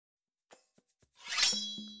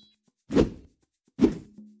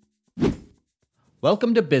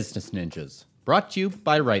Welcome to Business Ninjas, brought to you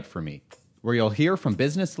by WriteForMe, where you'll hear from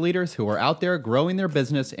business leaders who are out there growing their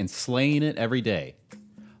business and slaying it every day.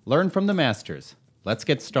 Learn from the masters. Let's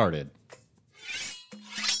get started.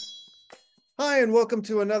 Hi, and welcome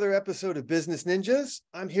to another episode of Business Ninjas.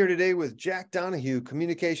 I'm here today with Jack Donahue,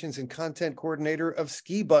 Communications and Content Coordinator of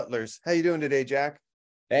Ski Butlers. How you doing today, Jack?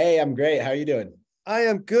 Hey, I'm great. How are you doing? I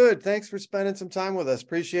am good. Thanks for spending some time with us.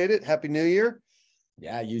 Appreciate it. Happy New Year.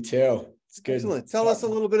 Yeah, you too. It's good. Excellent. Tell us a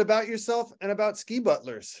little bit about yourself and about Ski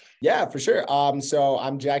Butlers. Yeah, for sure. So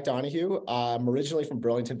I'm Jack Donahue. I'm originally from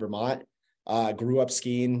Burlington, Vermont. Grew up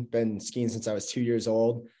skiing, been skiing since I was 2 years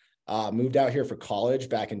old. Moved out here for college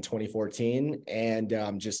back in 2014 and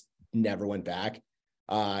just never went back.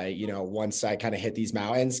 Once I kind of hit these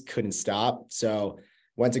mountains, couldn't stop. So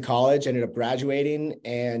went to college, ended up graduating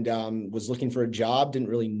and was looking for a job. Didn't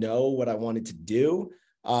really know what I wanted to do.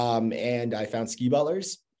 And I found Ski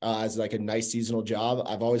Butlers as like a nice seasonal job.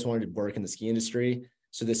 I've always wanted to work in the ski industry.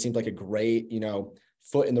 So this seemed like a great,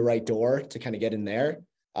 foot in the right door to kind of get in there.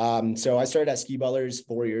 So I started at Ski Butlers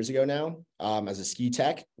 4 years ago now, as a ski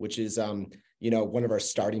tech, which is, one of our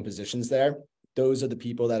starting positions there. Those are the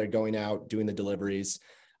people that are going out, doing the deliveries,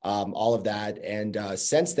 all of that. And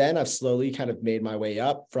since then, I've slowly kind of made my way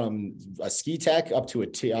up from a ski tech up to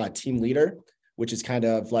a team leader, which is kind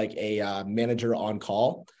of like a manager on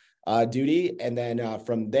call duty. And then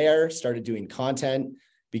from there, started doing content,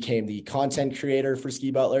 became the content creator for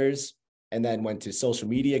Ski Butlers, and then went to social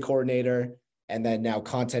media coordinator, and then now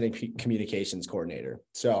content and communications coordinator.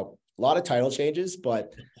 So a lot of title changes,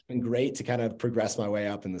 but it's been great to kind of progress my way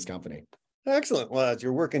up in this company. Excellent. Well, as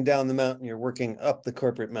you're working down the mountain, you're working up the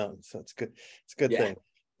corporate mountain. So it's good. It's a good thing.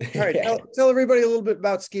 All right. Tell everybody a little bit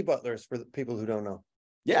about Ski Butlers for the people who don't know.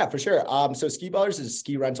 Yeah, for sure. So Ski Butlers is a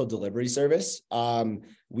ski rental delivery service.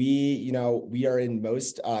 We are in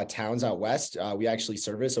most towns out west. We actually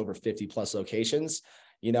service over 50 plus locations.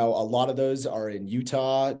 A lot of those are in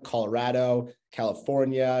Utah, Colorado,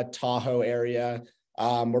 California, Tahoe area.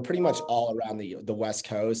 We're pretty much all around the West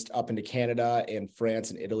Coast, up into Canada and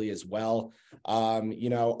France and Italy as well. Our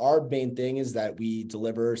main thing is that we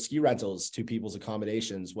deliver ski rentals to people's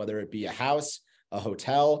accommodations, whether it be a house, a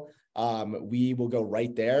hotel. We will go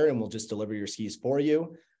right there and we'll just deliver your skis for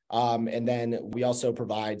you. And then we also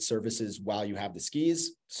provide services while you have the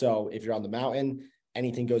skis. So if you're on the mountain,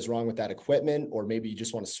 anything goes wrong with that equipment, or maybe you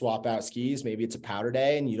just want to swap out skis, maybe it's a powder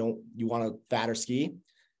day and you want a fatter ski,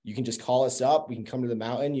 you can just call us up. We can come to the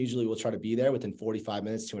mountain. Usually we'll try to be there within 45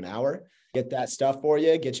 minutes to an hour, get that stuff for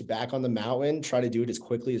you, get you back on the mountain, try to do it as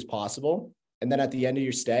quickly as possible. And then at the end of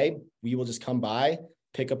your stay, we will just come by,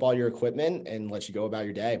 pick up all your equipment and let you go about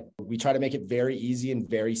your day. We try to make it very easy and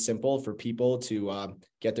very simple for people to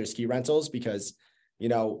get their ski rentals because,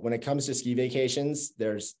 when it comes to ski vacations,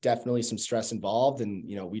 there's definitely some stress involved. And,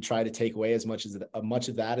 we try to take away as much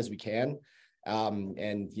of that as we can.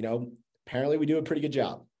 Apparently we do a pretty good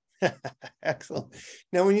job. Excellent.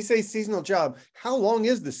 Now, when you say seasonal job, how long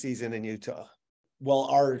is the season in Utah? Well,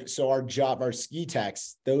 our ski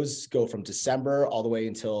techs, those go from December all the way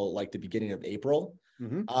until like the beginning of April.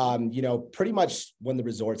 Mm-hmm. Pretty much when the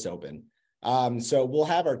resorts open. So we'll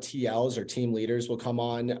have our TLs or team leaders will come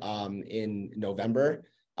on in November.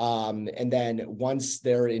 And then once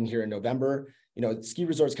they're in here in November, ski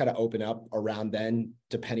resorts kind of open up around then,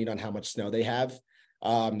 depending on how much snow they have.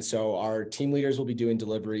 So our team leaders will be doing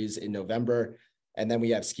deliveries in November. And then we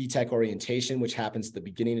have ski tech orientation, which happens at the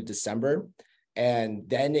beginning of December. And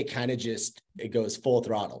then it kind of it goes full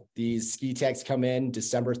throttle. These ski techs come in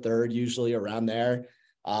December 3rd, usually around there.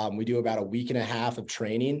 We do about a week and a half of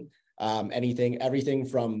training. Everything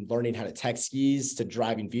from learning how to tech skis to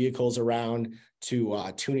driving vehicles around to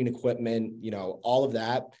tuning equipment, all of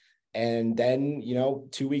that. And then,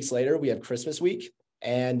 2 weeks later, we have Christmas week.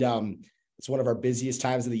 And it's one of our busiest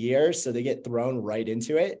times of the year. So they get thrown right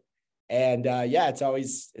into it. And it's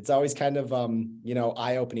always kind of,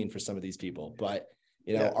 eye-opening for some of these people. But,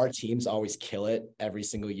 our teams always kill it every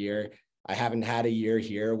single year. I haven't had a year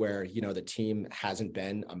here where, the team hasn't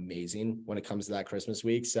been amazing when it comes to that Christmas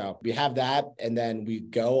week. So we have that. And then we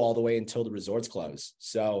go all the way until the resorts close.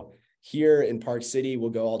 So here in Park City, we'll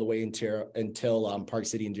go all the way until Park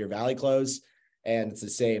City and Deer Valley close. And it's the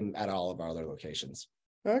same at all of our other locations.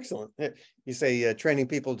 Excellent. You say training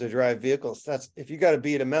people to drive vehicles. That's if you got to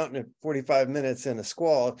be at a mountain in 45 minutes in a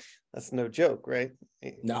squall, that's no joke, right?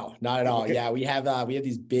 No, not at all. Yeah, we have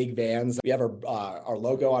these big vans. We have our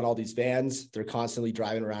logo on all these vans. They're constantly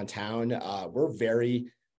driving around town. We're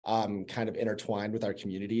very kind of intertwined with our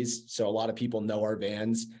communities. So a lot of people know our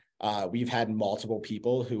vans. We've had multiple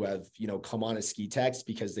people who have, come on as ski techs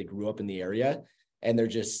because they grew up in the area. and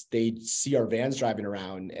they see our vans driving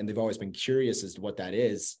around, and they've always been curious as to what that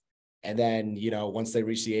is. And then, once they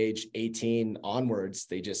reach the age 18 onwards,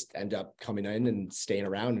 they just end up coming in and staying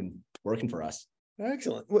around and working for us.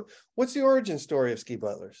 Excellent. What's the origin story of Ski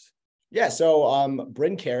Butlers? Yeah, so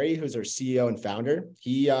Bryn Carey, who's our CEO and founder,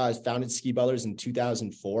 he founded Ski Butlers in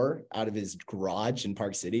 2004 out of his garage in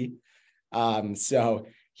Park City. So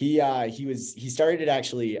he started it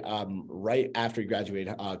actually right after he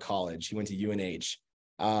graduated college. He went to UNH,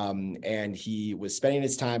 and he was spending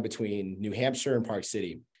his time between New Hampshire and Park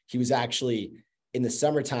City. He was actually, in the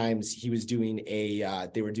summer times, he was doing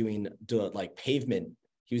pavement.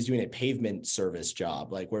 He was doing a pavement service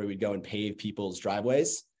job, like where we'd go and pave people's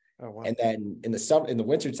driveways. Oh, wow. And then in the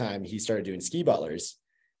wintertime, he started doing Ski Butlers.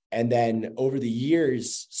 And then over the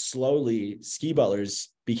years, slowly, Ski Butlers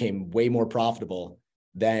became way more profitable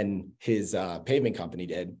than his pavement company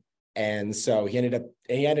did. And so he ended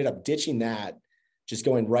up ditching that, just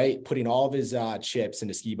putting all of his chips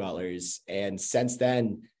into Ski Butlers. And since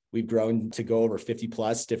then, we've grown to go over 50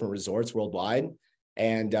 plus different resorts worldwide.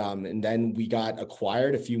 And then we got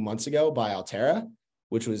acquired a few months ago by Alterra,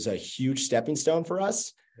 which was a huge stepping stone for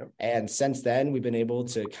us. Yep. And since then, we've been able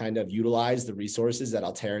to kind of utilize the resources that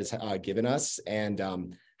Alterra has given us, and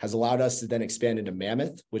has allowed us to then expand into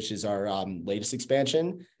Mammoth, which is our latest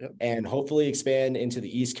expansion. Yep. And hopefully expand into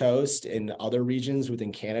the East Coast and other regions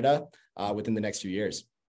within Canada within the next few years.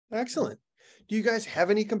 Excellent. Do you guys have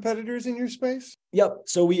any competitors in your space? Yep.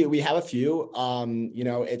 So we have a few.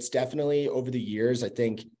 It's definitely over the years, I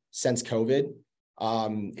think since COVID,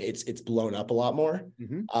 it's blown up a lot more.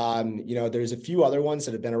 Mm-hmm. There's a few other ones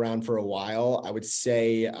that have been around for a while. I would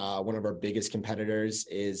say one of our biggest competitors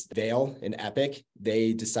is Vail and Epic.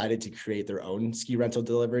 They decided to create their own ski rental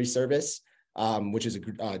delivery service, which is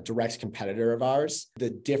a direct competitor of ours.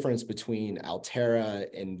 The difference between Alterra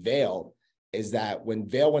and Vail is that when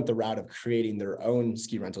Vail went the route of creating their own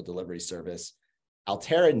ski rental delivery service,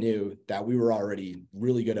 Alterra knew that we were already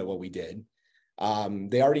really good at what we did.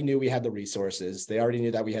 They already knew we had the resources. They already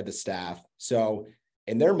knew that we had the staff. So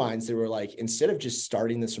in their minds, they were like, instead of just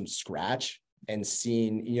starting this from scratch and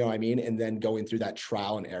seeing, and then going through that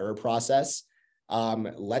trial and error process,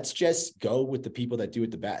 let's just go with the people that do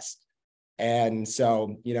it the best. And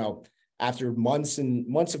so, after months and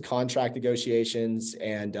months of contract negotiations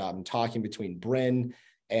and talking between Bryn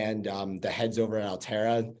and the heads over at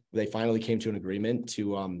Alterra, they finally came to an agreement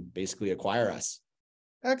to basically acquire us.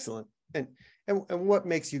 Excellent. And what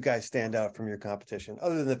makes you guys stand out from your competition,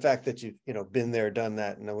 other than the fact that you've been there, done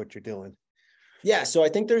that, and know what you're doing? Yeah, so I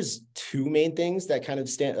think there's two main things that kind of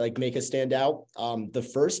make us stand out. The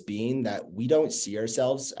first being that we don't see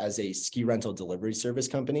ourselves as a ski rental delivery service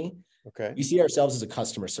company. Okay. We see ourselves as a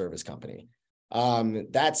customer service company. We're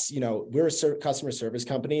a customer service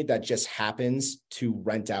company that just happens to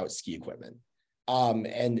rent out ski equipment.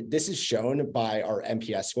 And this is shown by our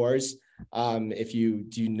NPS scores. If you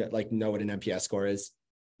know what an NPS score is.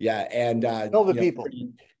 Yeah. And tell the people.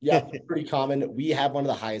 Pretty common. We have one of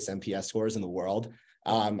the highest NPS scores in the world.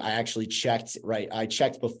 I actually checked, I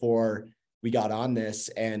checked before we got on this,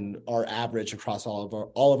 and our average across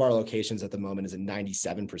all of our locations at the moment is a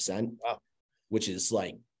 97%. Wow. Which is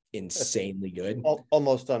like insanely good.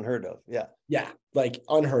 Almost unheard of. Yeah. Yeah. Like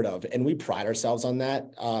unheard of. And we pride ourselves on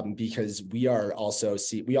that because we also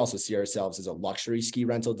see ourselves as a luxury ski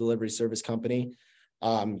rental delivery service company.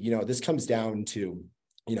 This comes down to,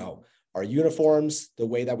 our uniforms, the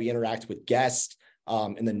way that we interact with guests,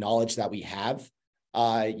 and the knowledge that we have.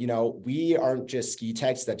 We aren't just ski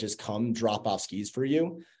techs that just come drop off skis for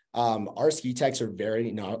you. Our ski techs are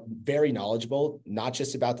very knowledgeable, not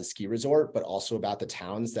just about the ski resort, but also about the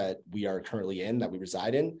towns that we are currently in, that we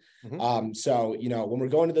reside in. Mm-hmm. So, when we're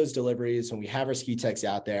going to those deliveries, when we have our ski techs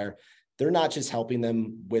out there, they're not just helping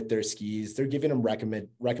them with their skis. They're giving them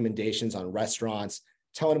recommendations on restaurants,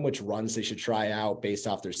 telling them which runs they should try out based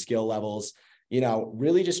off their skill levels,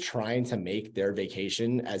 really just trying to make their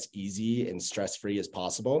vacation as easy and stress-free as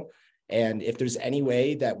possible. And if there's any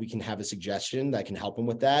way that we can have a suggestion that can help them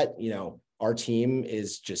with that, our team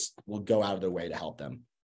will go out of their way to help them.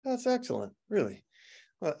 That's excellent. Really.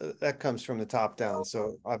 Well, that comes from the top down.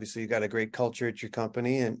 So obviously you got a great culture at your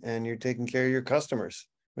company, and you're taking care of your customers,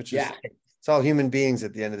 which is, it's all human beings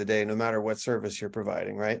at the end of the day, no matter what service you're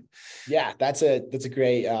providing. Right. Yeah. That's a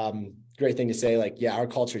great thing to say. Our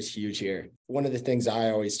culture is huge here. One of the things I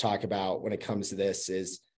always talk about when it comes to this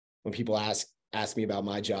is when people ask me about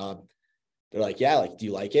my job, they're like, do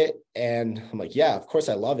you like it? And I'm like, yeah, of course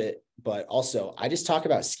I love it. But also I just talk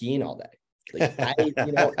about skiing all day. Like I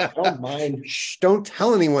don't mind. Shh, don't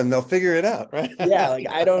tell anyone, they'll figure it out, right? Yeah, like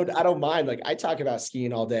I don't mind. Like I talk about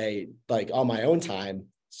skiing all day, like on my own time.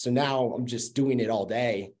 So now I'm just doing it all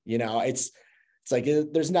day. It's like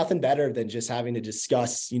there's nothing better than just having to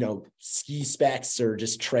discuss, ski specs or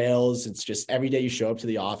just trails. It's just every day you show up to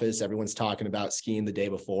the office, everyone's talking about skiing the day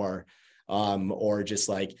before, or just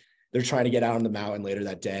like they're trying to get out on the mountain later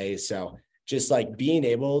that day. So just like being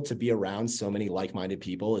able to be around so many like-minded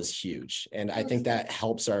people is huge. And I think that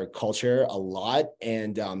helps our culture a lot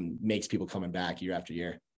and makes people coming back year after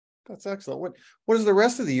year. That's excellent. What does the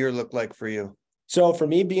rest of the year look like for you? So for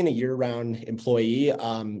me, being a year-round employee,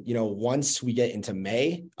 once we get into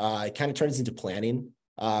May, it kind of turns into planning.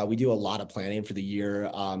 We do a lot of planning for the year,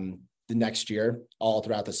 the next year, all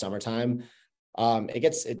throughout the summertime.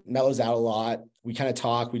 It mellows out a lot. We kind of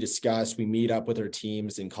talk, we discuss, we meet up with our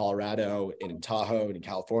teams in Colorado and in Tahoe and in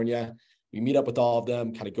California. We meet up with all of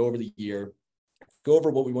them, kind of go over the year, go over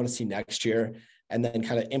what we want to see next year, and then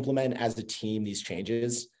kind of implement as a team these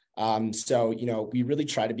changes. We really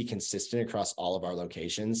try to be consistent across all of our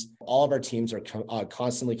locations. All of our teams are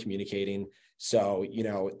constantly communicating. So,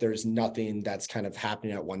 there's nothing that's kind of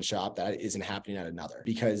happening at one shop that isn't happening at another,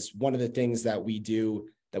 because one of the things that we do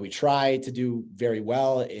that we try to do very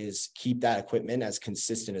well is keep that equipment as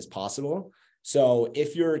consistent as possible. So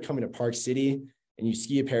if you're coming to Park City and you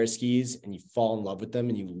ski a pair of skis and you fall in love with them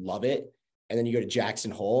and you love it, and then you go to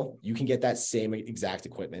Jackson Hole, you can get that same exact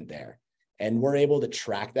equipment there. And we're able to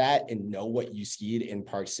track that and know what you skied in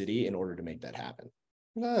Park City in order to make that happen.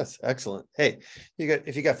 That's excellent. Hey,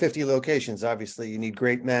 if you got 50 locations, obviously you need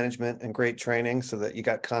great management and great training so that you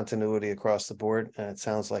got continuity across the board. And it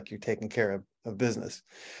sounds like you're taking care of business.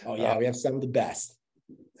 Oh yeah, we have some of the best.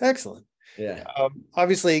 Excellent. Yeah.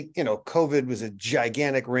 Obviously, COVID was a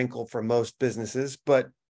gigantic wrinkle for most businesses, but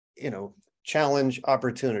challenge,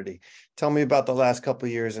 opportunity. Tell me about the last couple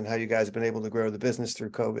of years and how you guys have been able to grow the business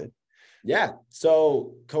through COVID. Yeah.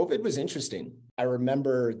 So COVID was interesting. I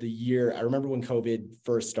remember when COVID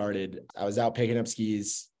first started, I was out picking up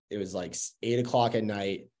skis. It was like 8:00 at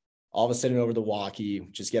night. All of a sudden over the walkie,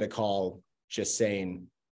 just get a call just saying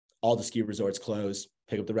all the ski resorts closed,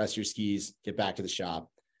 pick up the rest of your skis, get back to the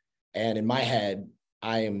shop. And in my head,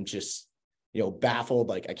 I am just, baffled.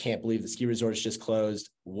 Like, I can't believe the ski resorts just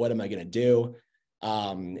closed. What am I going to do?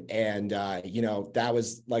 That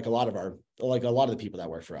was like a lot of the people that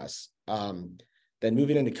work for us. Then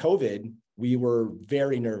moving into COVID, we were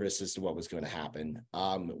very nervous as to what was going to happen.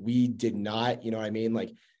 We did not,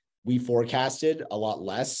 we forecasted a lot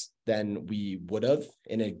less than we would have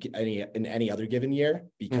in any other given year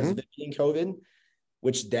because of it being COVID,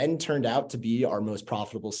 which then turned out to be our most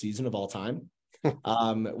profitable season of all time.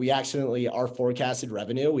 Our forecasted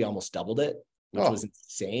revenue, we almost doubled it, which was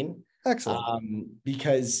insane. Excellent.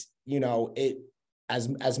 Because,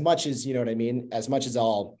 as much as, as much as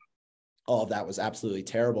all of that was absolutely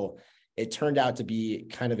terrible, it turned out to be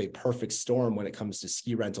kind of a perfect storm when it comes to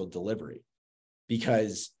ski rental delivery,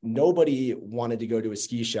 because nobody wanted to go to a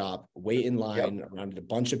ski shop, wait in line around a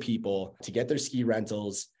bunch of people to get their ski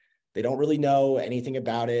rentals. They don't really know anything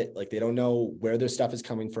about it. Like, they don't know where their stuff is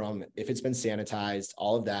coming from, if it's been sanitized,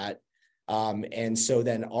 all of that. And so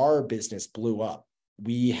then our business blew up.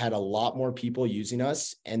 We had a lot more people using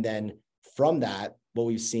us. And then from that, what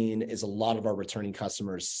we've seen is a lot of our returning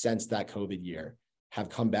customers since that COVID year have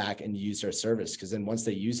come back and used our service. Because then once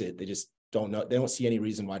they use it, they just don't know. They don't see any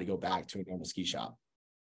reason why to go back to a normal ski shop.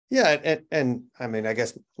 Yeah. And I mean, I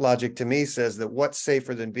guess logic to me says that what's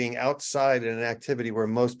safer than being outside in an activity where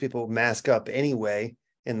most people mask up anyway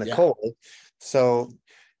in the cold. So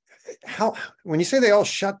when you say they all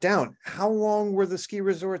shut down, how long were the ski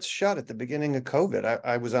resorts shut at the beginning of COVID?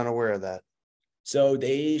 I was unaware of that. So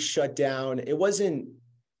they shut down. It was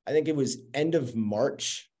end of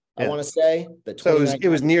March. I want to say so it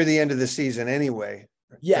was near the end of the season anyway.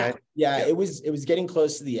 Yeah. Right? Yeah. It was getting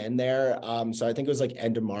close to the end there. So I think it was like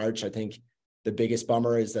end of March. I think the biggest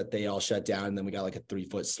bummer is that they all shut down and then we got like a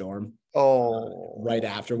 3-foot storm right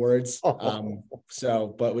afterwards. But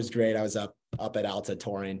it was great. I was up at Alta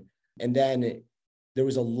touring. And then there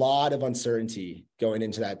was a lot of uncertainty going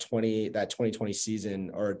into that 2020 season,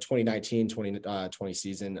 or 2019-2020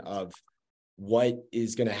 season, of what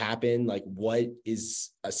is going to happen. Like, what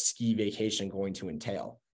is a ski vacation going to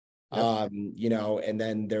entail? And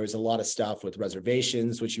then there was a lot of stuff with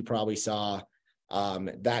reservations, which you probably saw,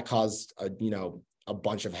 that caused a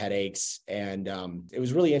bunch of headaches. And it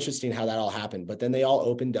was really interesting how that all happened. But then they all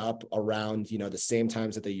opened up around, the same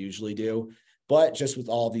times that they usually do, but just with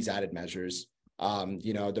all of these added measures,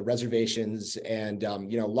 the reservations, and,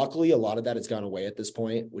 luckily a lot of that has gone away at this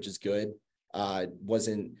point, which is good.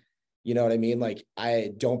 You know what I mean? Like,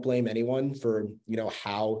 I don't blame anyone for,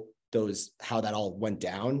 how that all went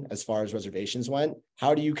down as far as reservations went.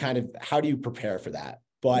 How do you prepare for that?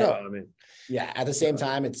 But No, I mean, yeah, at the same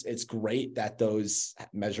time, it's great that those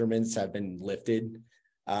measurements have been lifted.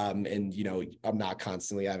 And, I'm not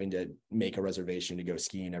constantly having to make a reservation to go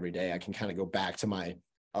skiing every day. I can kind of go back to I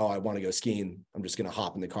want to go skiing. I'm just going to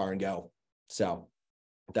hop in the car and go. So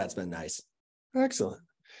that's been nice. excellent.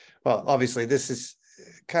 Well, obviously, this is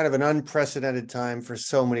kind of an unprecedented time for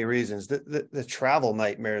so many reasons. The travel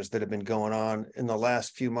nightmares that have been going on in the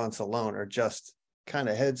last few months alone are just kind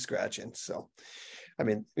of head scratching. So, I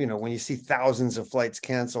mean, when you see thousands of flights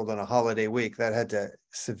canceled on a holiday week, that had to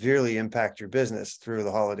severely impact your business through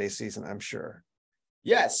the holiday season, I'm sure.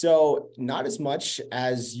 Yeah, so not as much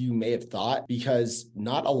as you may have thought, because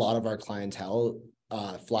not a lot of our clientele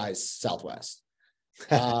flies Southwest.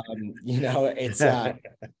 It's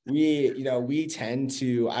we tend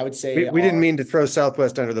to, I would say, we didn't mean to throw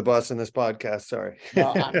Southwest under the bus in this podcast. Sorry.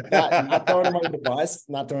 No, not throwing them under the bus.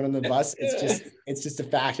 Not throwing them under the bus. It's just a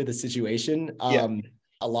fact of the situation.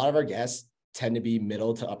 A lot of our guests tend to be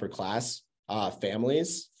middle to upper class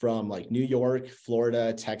families from like New York,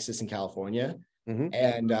 Florida, Texas, and California. Mm-hmm.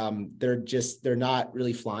 And they're not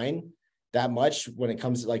really flying that much when it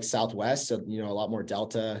comes to like Southwest. So, a lot more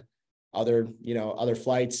Delta, other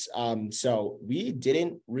flights. So we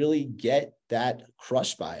didn't really get that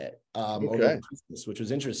crushed by it over Christmas, which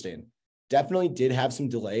was interesting. Definitely did have some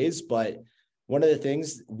delays, but one of the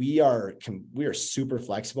things, we are super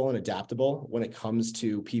flexible and adaptable when it comes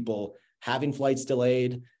to people having flights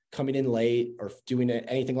delayed, coming in late, or doing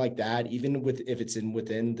anything like that. Even if it's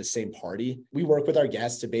within the same party, we work with our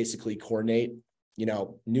guests to basically coordinate,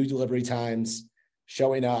 new delivery times,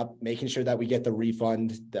 showing up, making sure that we get the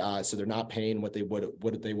refund, so they're not paying what they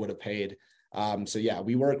would have paid. So yeah,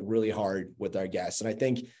 we work really hard with our guests, and I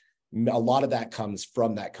think a lot of that comes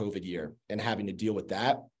from that COVID year and having to deal with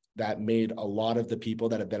that. That made a lot of the people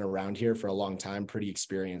that have been around here for a long time pretty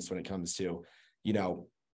experienced when it comes to,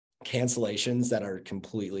 cancellations that are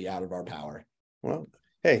completely out of our power. Well,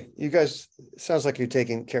 hey, you guys, sounds like you're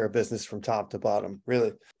taking care of business from top to bottom.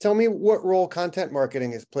 Really. Tell me what role content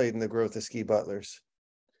marketing has played in the growth of Ski Butlers.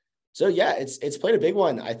 So yeah, it's played a big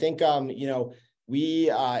one. I think,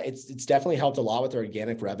 it's definitely helped a lot with our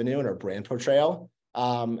organic revenue and our brand portrayal,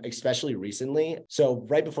 especially recently. So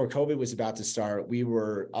right before COVID was about to start, we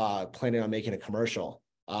were planning on making a commercial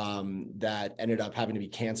that ended up having to be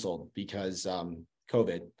canceled because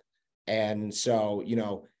COVID. And so,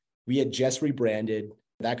 we had just rebranded.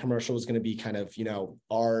 That commercial was going to be kind of,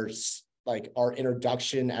 our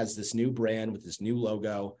introduction as this new brand with this new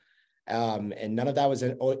logo. And none of that was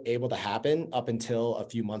able to happen up until a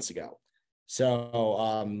few months ago. So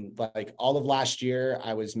all of last year,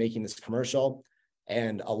 I was making this commercial,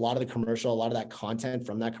 and a lot of that content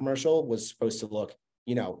from that commercial was supposed to look,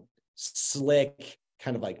 slick,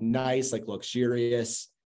 kind of like nice, like luxurious.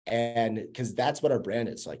 And because that's what our brand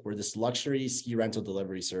is. Like, we're this luxury ski rental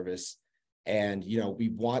delivery service. And, we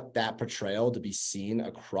want that portrayal to be seen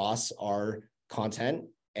across our content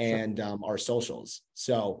and our socials.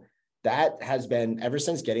 So that has been, ever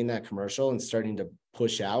since getting that commercial and starting to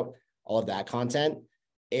push out all of that content,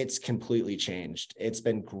 it's completely changed. It's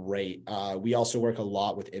been great. We also work a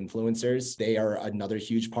lot with influencers. They are another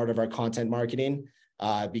huge part of our content marketing.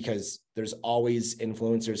 Because there's always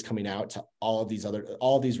influencers coming out to all of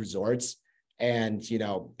these resorts. And,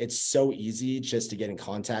 it's so easy just to get in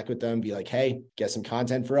contact with them, be like, hey, get some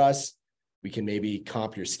content for us. We can maybe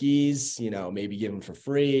comp your skis, maybe give them for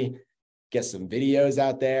free, get some videos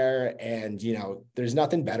out there. And, there's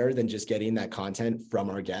nothing better than just getting that content from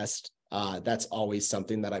our guest. That's always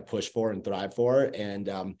something that I push for and thrive for.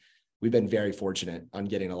 And, we've been very fortunate on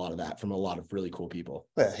getting a lot of that from a lot of really cool people.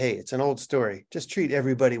 Well, hey, it's an old story. Just treat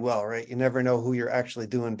everybody well, right? You never know who you're actually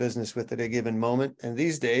doing business with at a given moment. And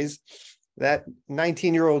these days, that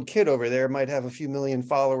 19-year-old kid over there might have a few million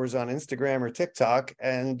followers on Instagram or TikTok,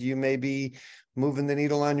 and you may be moving the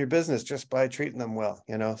needle on your business just by treating them well,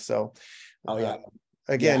 So,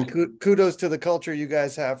 again, kudos to the culture you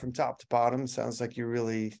guys have from top to bottom. Sounds like you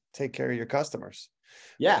really take care of your customers.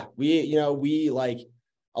 Yeah, we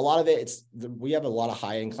a lot of it, we have a lot of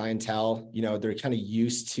high-end clientele. They're kind of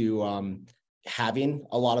used to having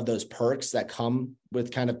a lot of those perks that come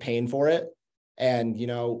with kind of paying for it. And,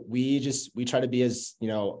 we try to be as,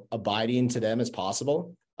 abiding to them as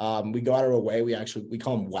possible. We go out of our way. We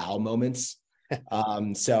call them wow moments.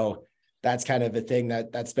 So that's kind of a thing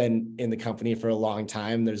that's been in the company for a long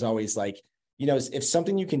time. There's always if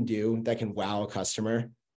something you can do that can wow a customer,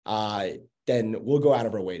 then we'll go out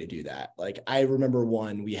of our way to do that. Like, I remember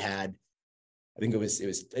we had think it was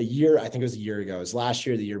a year. I think it was a year ago. It was last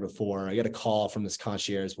year, the year before. I got a call from this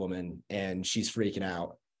concierge woman, and she's freaking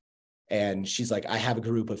out. And she's like, I have a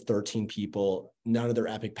group of 13 people. None of their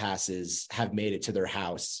Epic passes have made it to their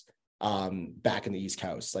house back in the East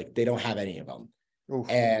Coast. Like, they don't have any of them. Oof.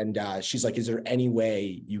 And she's like, is there any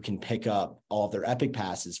way you can pick up all of their Epic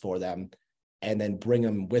passes for them and then bring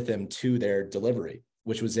them with them to their delivery,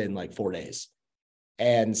 which was in like 4 days.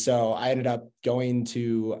 And so I ended up going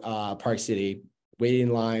to Park City, waiting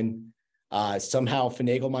in line, somehow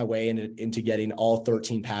finagled my way into getting all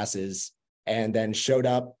 13 passes, and then showed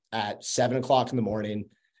up at 7:00 in the morning.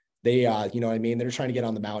 They, you know what I mean? They're trying to get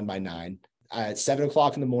on the mountain by 9. At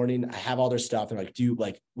 7:00 in the morning, I have all their stuff. They're like,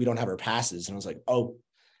 we don't have our passes. And I was like, oh,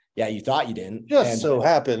 yeah, you thought you didn't. So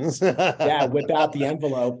happens. Yeah, whip out the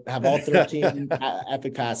envelope, have all 13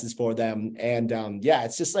 Epic passes for them. And yeah,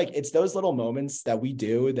 it's just like, it's those little moments that we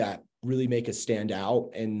do that really make us stand out,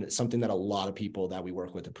 and something that a lot of people that we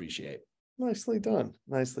work with appreciate. Nicely done.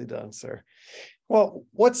 Nicely done, sir. Well,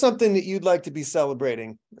 what's something that you'd like to be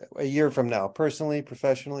celebrating a year from now, personally,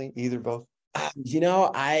 professionally, either, both?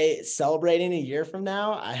 Celebrating a year from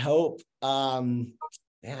now, I hope,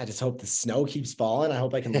 I just hope the snow keeps falling. I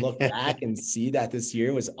hope I can look back and see that this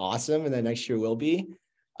year was awesome, and then next year will be.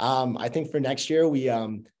 I think for next year,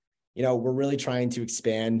 we're really trying to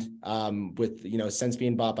expand with, since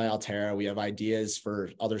being bought by Altera, we have ideas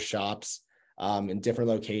for other shops in different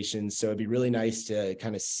locations. So it'd be really nice to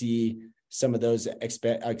kind of see some of those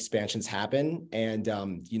expansions happen, and,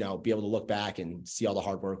 be able to look back and see all the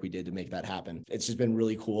hard work we did to make that happen. It's just been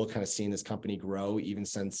really cool kind of seeing this company grow even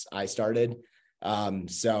since I started.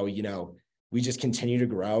 So, we just continue to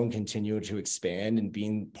grow and continue to expand, and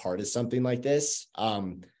being part of something like this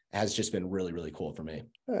has just been really, really cool for me.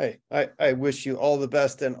 Hey, I wish you all the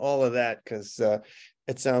best in all of that, because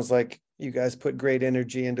it sounds like you guys put great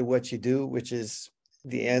energy into what you do, which is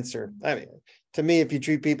the answer. I mean, to me, if you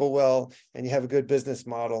treat people well and you have a good business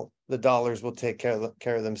model, the dollars will take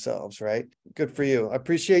care of themselves, right? Good for you. I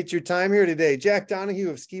appreciate your time here today. Jack Donahue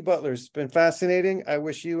of Ski Butlers. It's been fascinating. I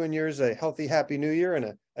wish you and yours a healthy, happy new year,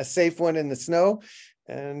 and a safe one in the snow.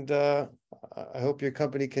 And I hope your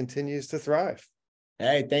company continues to thrive.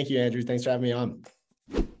 Hey, thank you, Andrew. Thanks for having me on.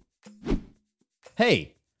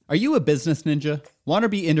 Hey, are you a business ninja? Want to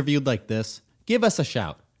be interviewed like this? Give us a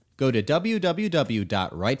shout. Go to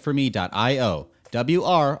www.writeforme.io,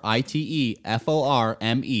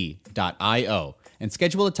 WriteForme.io, and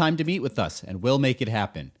schedule a time to meet with us, and we'll make it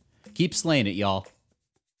happen. Keep slaying it, y'all.